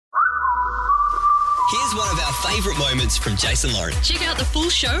Here's one of our favourite moments from Jason Lauren. Check out the full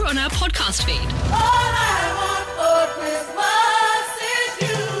show on our podcast feed. All I want for Christmas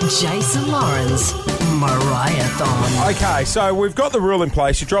is you. Jason Lauren's MARIAH-THON. Okay, so we've got the rule in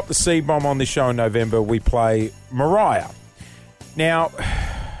place. You drop the C-bomb on this show in November, we play Mariah. Now,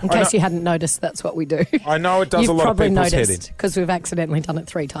 in case you hadn't noticed, that's what we do. I know it does a lot of people's head in. Because we've accidentally done it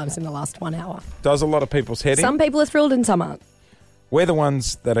 3 times in the last 1 hour. Does a lot of people's head in. Some people are thrilled and some aren't. We're the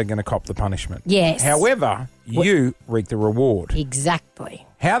ones that are going to cop the punishment. Yes. However, you reap the reward. Exactly.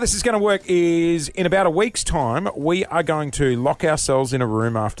 How this is going to work is in about a week's time, we are going to lock ourselves in a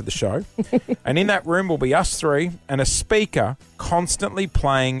room after the show. And in that room will be us 3 and a speaker constantly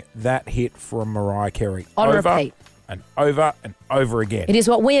playing that hit from Mariah Carey. On over repeat. And over and over again. It is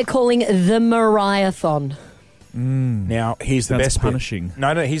what we are calling the MARIAH-THON. Now, here's the best punishing. bit.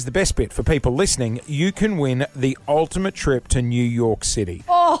 No, here's the best bit. For people listening, you can win the ultimate trip to New York City.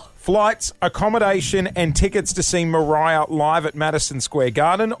 Oh! Flights, accommodation, and tickets to see Mariah live at Madison Square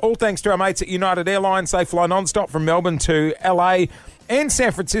Garden. All thanks to our mates at United Airlines. They fly non-stop from Melbourne to LA and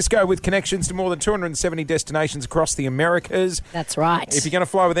San Francisco with connections to more than 270 destinations across the Americas. That's right. If you're going to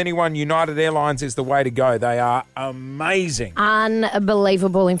fly with anyone, United Airlines is the way to go. They are amazing.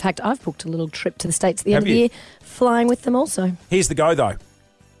 Unbelievable. In fact, I've booked a little trip to the States at the end of the year, flying with them also. Here's the go, though.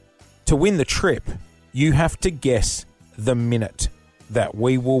 To win the trip, you have to guess the minute that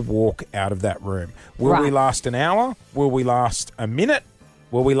we will walk out of that room. Will we last an hour? Will we last a minute?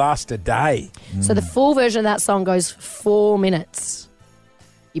 Will we last a day? So the full version of that song goes 4 minutes.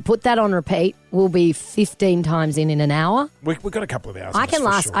 You put that on repeat, we'll be 15 times in an hour. We've got a couple of hours. I can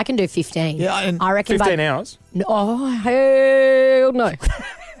last. Sure. I can do 15. Yeah, and I reckon 15 hours? No, oh, hell no.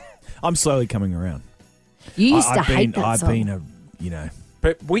 I'm slowly coming around. You used to hate that song. I've been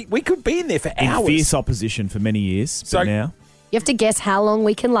But we could be in there for hours. in fierce opposition for many years, So- but now... You have to guess how long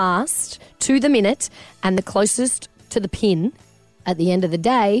we can last to the minute, and the closest to the pin at the end of the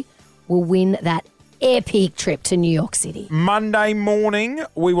day will win that epic trip to New York City. Monday morning,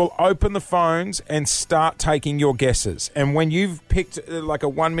 we will open the phones and start taking your guesses. And when you've picked like a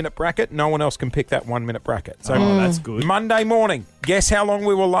 1 minute bracket, no one else can pick that 1 minute bracket. So that's good. Monday morning, guess how long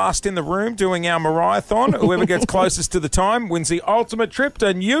we will last in the room doing our Mariah-thon. Whoever gets closest to the time wins the ultimate trip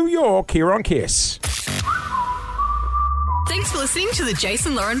to New York here on Kiss. Thanks for listening to the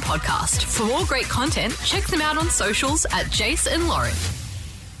Jason Lauren podcast. For more great content, check them out on socials at Jason Lauren.